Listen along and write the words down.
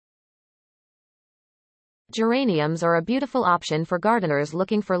Geraniums are a beautiful option for gardeners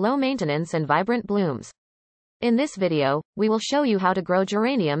looking for low maintenance and vibrant blooms. In this video, we will show you how to grow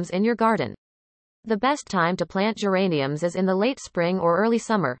geraniums in your garden. The best time to plant geraniums is in the late spring or early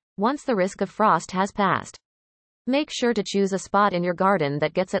summer, once the risk of frost has passed. Make sure to choose a spot in your garden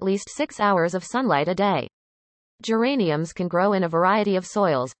that gets at least 6 hours of sunlight a day. Geraniums can grow in a variety of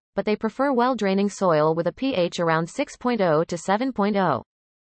soils, but they prefer well-draining soil with a pH around 6.0 to 7.0.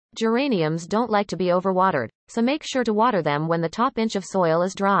 Geraniums don't like to be overwatered, so make sure to water them when the top inch of soil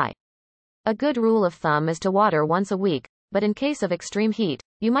is dry. A good rule of thumb is to water once a week, but in case of extreme heat,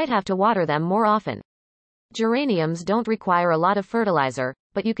 you might have to water them more often. Geraniums don't require a lot of fertilizer,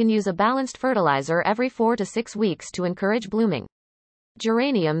 but you can use a balanced fertilizer every 4 to 6 weeks to encourage blooming.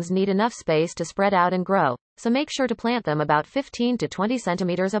 Geraniums need enough space to spread out and grow, so make sure to plant them about 15 to 20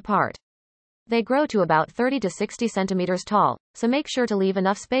 centimeters apart. They grow to about 30 to 60 centimeters tall, so make sure to leave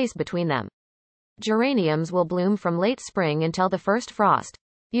enough space between them. Geraniums will bloom from late spring until the first frost.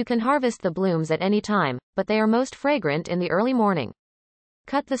 You can harvest the blooms at any time, but they are most fragrant in the early morning.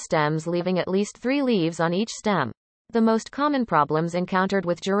 Cut the stems, leaving at least 3 leaves on each stem. The most common problems encountered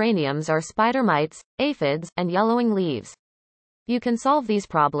with geraniums are spider mites, aphids, and yellowing leaves. You can solve these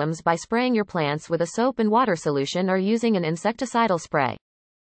problems by spraying your plants with a soap and water solution or using an insecticidal spray.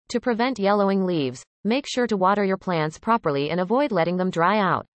 To prevent yellowing leaves, make sure to water your plants properly and avoid letting them dry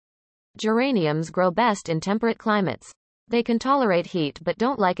out. Geraniums grow best in temperate climates. They can tolerate heat but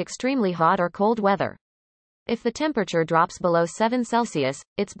don't like extremely hot or cold weather. If the temperature drops below 7 Celsius,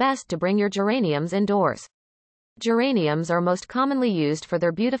 it's best to bring your geraniums indoors. Geraniums are most commonly used for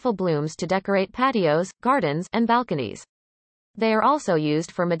their beautiful blooms to decorate patios, gardens, and balconies. They are also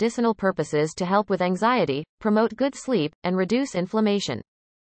used for medicinal purposes to help with anxiety, promote good sleep, and reduce inflammation.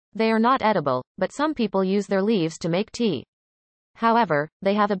 They are not edible, but some people use their leaves to make tea. However,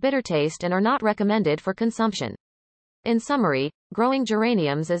 they have a bitter taste and are not recommended for consumption. In summary, growing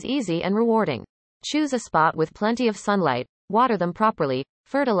geraniums is easy and rewarding. Choose a spot with plenty of sunlight, water them properly,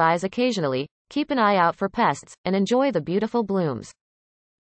 fertilize occasionally, keep an eye out for pests, and enjoy the beautiful blooms.